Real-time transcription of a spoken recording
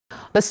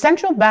The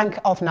Central Bank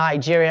of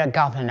Nigeria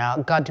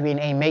Governor Godwin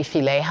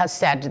Emefiele has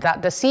said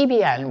that the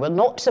CBN will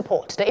not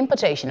support the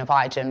importation of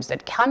items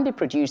that can be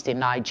produced in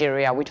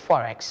Nigeria with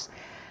Forex.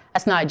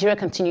 As Nigeria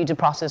continued the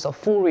process of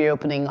full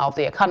reopening of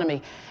the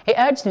economy, he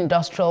urged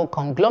industrial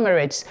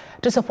conglomerates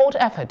to support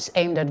efforts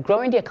aimed at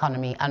growing the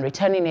economy and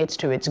returning it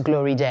to its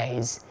glory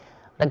days.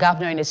 The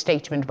governor, in a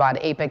statement by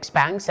the Apex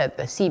Bank, said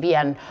the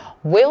CBN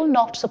will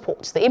not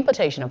support the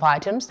importation of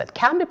items that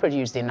can be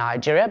produced in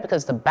Nigeria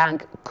because the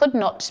bank could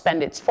not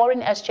spend its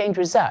foreign exchange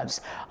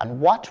reserves on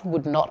what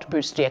would not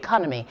boost the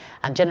economy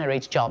and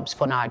generate jobs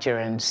for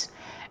Nigerians.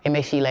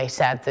 Emefiele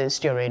said this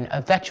during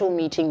a virtual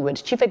meeting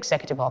with chief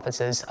executive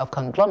officers of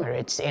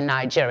conglomerates in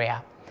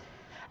Nigeria.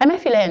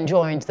 Emefiele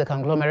enjoined the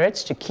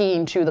conglomerates to key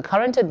into the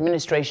current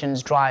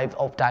administration's drive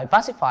of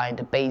diversifying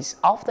the base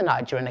of the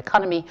Nigerian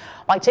economy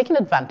by taking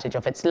advantage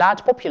of its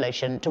large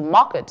population to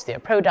market their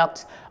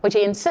products, which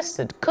he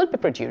insisted could be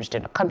produced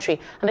in the country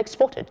and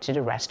exported to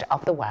the rest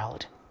of the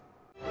world.